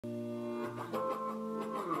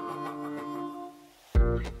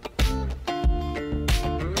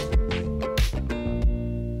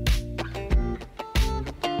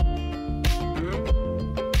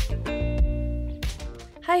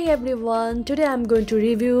Hi everyone, today I'm going to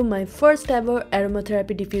review my first ever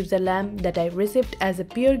aromatherapy diffuser lamp that I received as a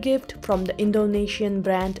pure gift from the Indonesian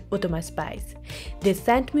brand Utama Spice. They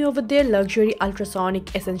sent me over their luxury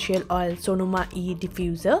ultrasonic essential oil Sonoma Yi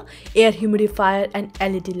diffuser, air humidifier and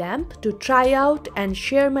LED lamp to try out and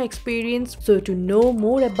share my experience. So to know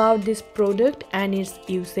more about this product and its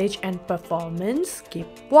usage and performance, keep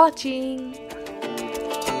watching.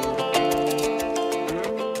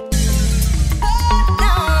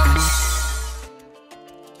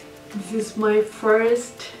 This is my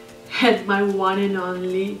first and my one and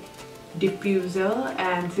only diffuser,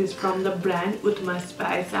 and this is from the brand Utama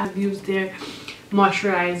Spice. I've used their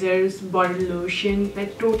moisturizers, body lotion. I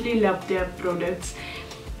totally love their products.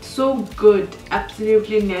 So good,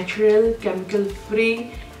 absolutely natural, chemical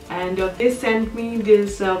free. And they sent me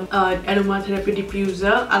this aromatherapy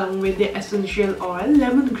diffuser along with the essential oil,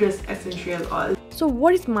 lemongrass essential oil. So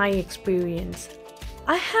what is my experience?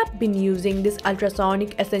 I have been using this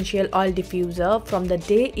ultrasonic essential oil diffuser from the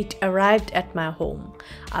day it arrived at my home.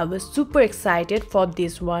 I was super excited for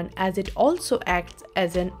this one as it also acts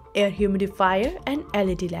as an air humidifier and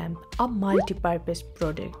LED lamp, a multi-purpose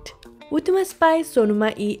product. Utama Spice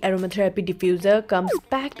Sonoma Yi aromatherapy diffuser comes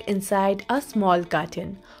packed inside a small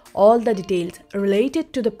carton. All the details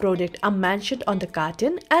related to the product are mentioned on the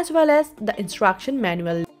carton as well as the instruction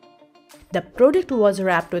manual. The product was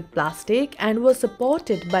wrapped with plastic and was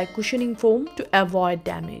supported by cushioning foam to avoid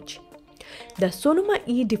damage. The Sonoma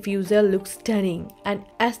Yi diffuser looks stunning and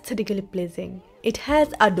aesthetically pleasing. It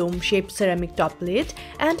has a dome-shaped ceramic top lid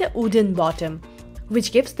and a wooden bottom,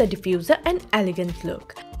 which gives the diffuser an elegant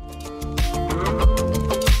look.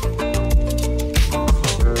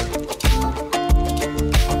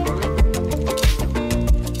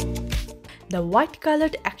 The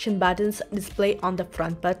white-colored action buttons display on the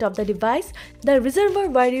front part of the device. The reservoir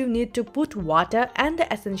where you need to put water and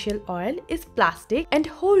the essential oil is plastic and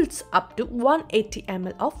holds up to 180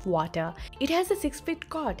 ml of water. It has a 6-feet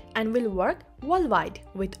cord and will work worldwide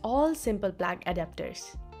with all simple plug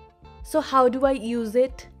adapters. So how do I use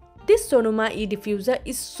it? This Sonoma Yi diffuser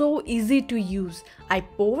is so easy to use. I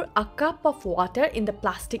pour a cup of water in the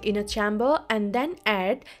plastic inner chamber and then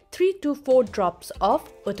add 3 to 4 drops of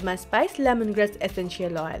Utama Spice lemongrass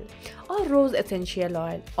essential oil or rose essential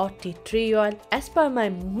oil or tea tree oil as per my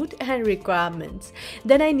mood and requirements.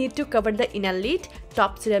 Then I need to cover the inner lid,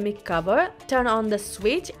 top ceramic cover, turn on the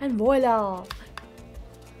switch and voila!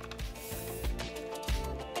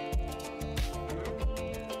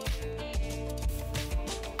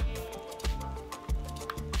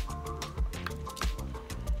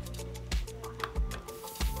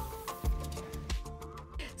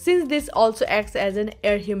 Since this also acts as an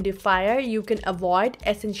air humidifier, you can avoid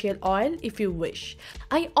essential oil if you wish.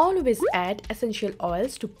 I always add essential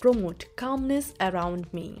oils to promote calmness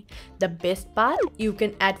around me. The best part, you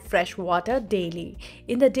can add fresh water daily.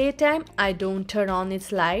 In the daytime, I don't turn on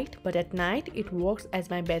its light, but at night it works as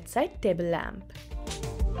my bedside table lamp.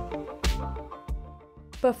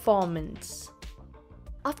 Performance.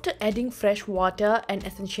 After adding fresh water and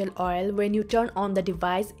essential oil, when you turn on the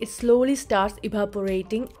device, it slowly starts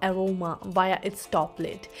evaporating aroma via its top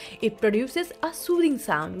lid. It produces a soothing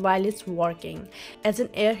sound while it's working. As an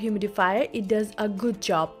air humidifier, it does a good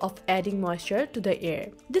job of adding moisture to the air.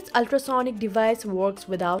 This ultrasonic device works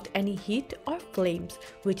without any heat or flames,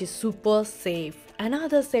 which is super safe.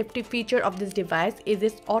 Another safety feature of this device is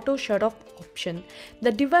its auto shut-off option.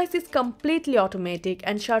 The device is completely automatic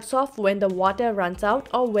and shuts off when the water runs out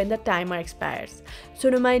or when the timer expires.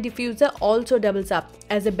 Sonoma Yi diffuser also doubles up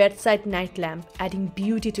as a bedside night lamp, adding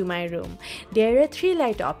beauty to my room. There are 3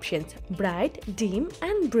 light options: bright, dim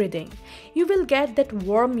and breathing. You will get that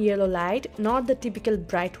warm yellow light, not the typical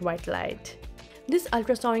bright white light. This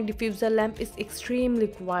ultrasonic diffuser lamp is extremely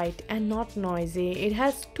quiet and not noisy. It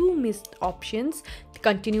has 2 mist options,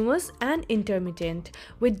 continuous and intermittent,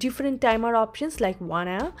 with different timer options like 1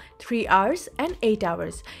 hour, 3 hours and 8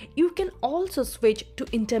 hours. You can also switch to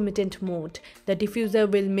intermittent mode. The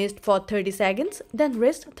diffuser will mist for 30 seconds, then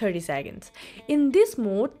rest 30 seconds. In this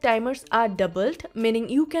mode, timers are doubled, meaning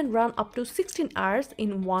you can run up to 16 hours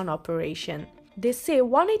in one operation. They say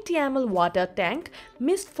 180 ml water tank,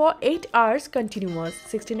 mist for 8 hours continuous,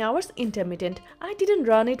 16 hours intermittent. I didn't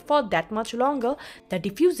run it for that much longer. The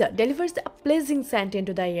diffuser delivers a pleasing scent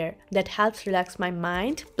into the air that helps relax my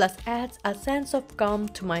mind plus adds a sense of calm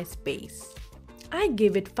to my space. I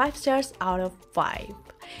give it 5 stars out of 5.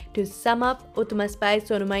 To sum up, Utama Spice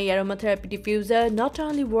Sonoma Yi aromatherapy diffuser not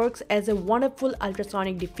only works as a wonderful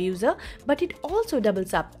ultrasonic diffuser, but it also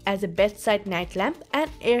doubles up as a bedside night lamp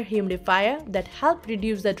and air humidifier that help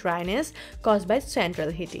reduce the dryness caused by central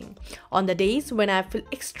heating. On the days when I feel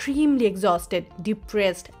extremely exhausted,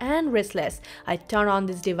 depressed and restless, I turn on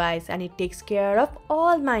this device and it takes care of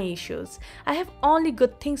all my issues. I have only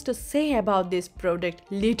good things to say about this product.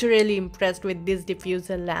 Literally impressed with this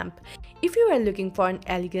diffuser lamp. If you are looking for an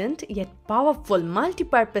elegant yet powerful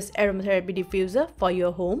multi-purpose aromatherapy diffuser for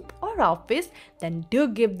your home or office, then do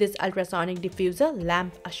give this ultrasonic diffuser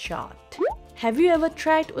lamp a shot. Have you ever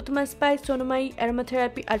tried Utama Spice Sonoma Yi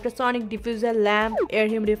aromatherapy ultrasonic diffuser lamp air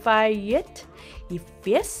humidifier yet? If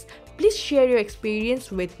yes, please share your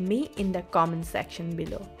experience with me in the comment section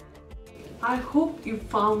below. I hope you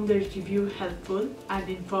found the review helpful and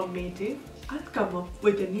informative. I'll come up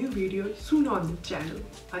with a new video soon on the channel.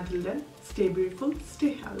 Until then, stay beautiful,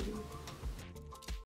 stay healthy.